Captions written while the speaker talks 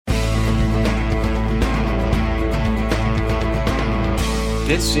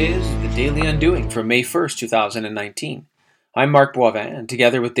This is The Daily Undoing for May 1st, 2019. I'm Mark Boivin, and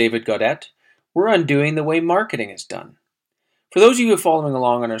together with David Gaudette, we're undoing the way marketing is done. For those of you following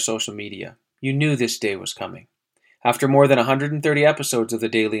along on our social media, you knew this day was coming. After more than 130 episodes of The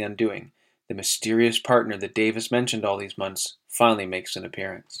Daily Undoing, the mysterious partner that Dave has mentioned all these months finally makes an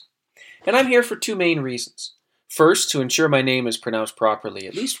appearance. And I'm here for two main reasons. First, to ensure my name is pronounced properly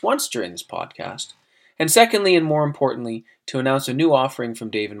at least once during this podcast. And secondly, and more importantly, to announce a new offering from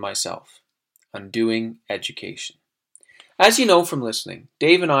Dave and myself, Undoing Education. As you know from listening,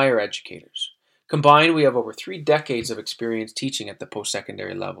 Dave and I are educators. Combined, we have over 3 decades of experience teaching at the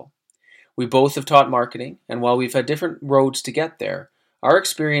post-secondary level. We both have taught marketing, and while we've had different roads to get there, our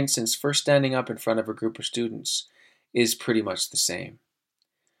experience since first standing up in front of a group of students is pretty much the same.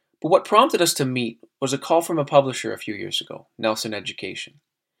 But what prompted us to meet was a call from a publisher a few years ago, Nelson Education.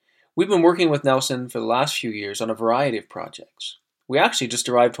 We've been working with Nelson for the last few years on a variety of projects. We actually just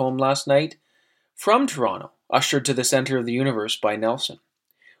arrived home last night from Toronto, ushered to the center of the universe by Nelson.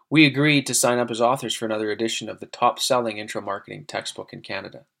 We agreed to sign up as authors for another edition of the top-selling intro marketing textbook in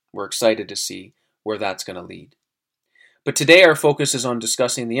Canada. We're excited to see where that's going to lead. But today our focus is on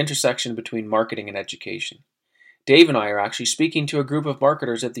discussing the intersection between marketing and education. Dave and I are actually speaking to a group of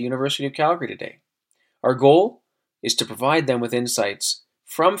marketers at the University of Calgary today. Our goal is to provide them with insights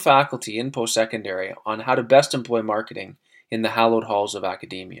from faculty in post-secondary on how to best employ marketing in the hallowed halls of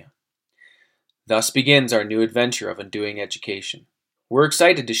academia. Thus begins our new adventure of Undoing Education. We're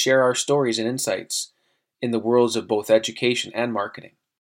excited to share our stories and insights in the worlds of both education and marketing.